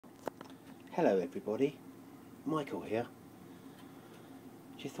Hello everybody, Michael here.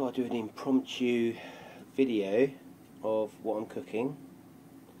 Just thought I'd do an impromptu video of what I'm cooking.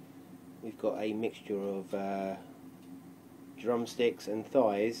 We've got a mixture of drumsticks and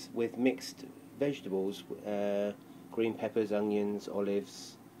thighs with mixed vegetables, green peppers, onions,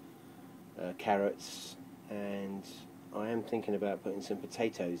 olives, carrots, and I am thinking about putting some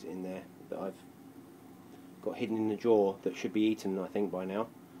potatoes in there that I've got hidden in the drawer that should be eaten, I think, by now.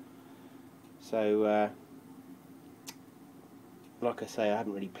 So, like I say, I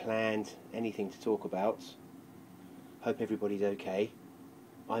haven't really planned anything to talk about. Hope everybody's okay.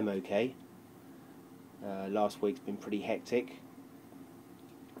 I'm okay. Last week's been pretty hectic.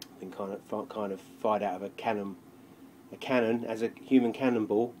 Been kind of fired out of a cannon as a human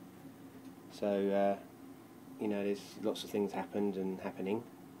cannonball. So, you know, there's lots of things happened and happening.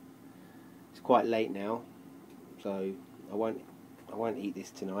 It's quite late now, so I won't eat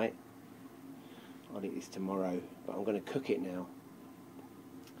this tonight. I'll eat this tomorrow, but I'm going to cook it now.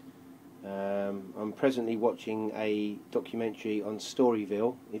 I'm presently watching a documentary on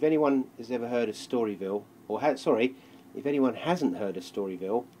Storyville. If anyone has ever heard of Storyville, if anyone hasn't heard of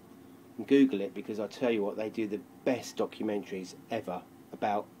Storyville, Google it, because I tell you what, they do the best documentaries ever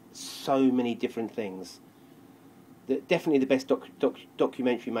about so many different things. Definitely the best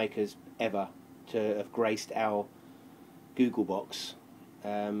documentary makers ever to have graced our Google box.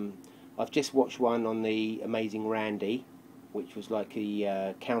 I've just watched one on the Amazing Randy, which was like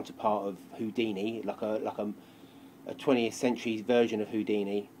the counterpart of Houdini, like a 20th century version of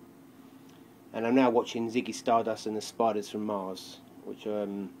Houdini. And I'm now watching Ziggy Stardust and the Spiders from Mars, which has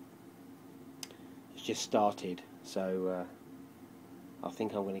just started. So I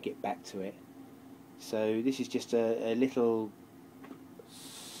think I'm going to get back to it. So this is just a little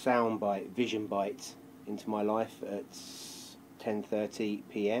sound bite, vision bite into my life at 10:30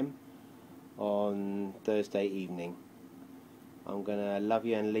 PM. on Thursday evening. I'm going to love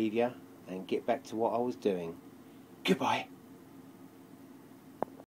you and leave you and get back to what I was doing. Goodbye.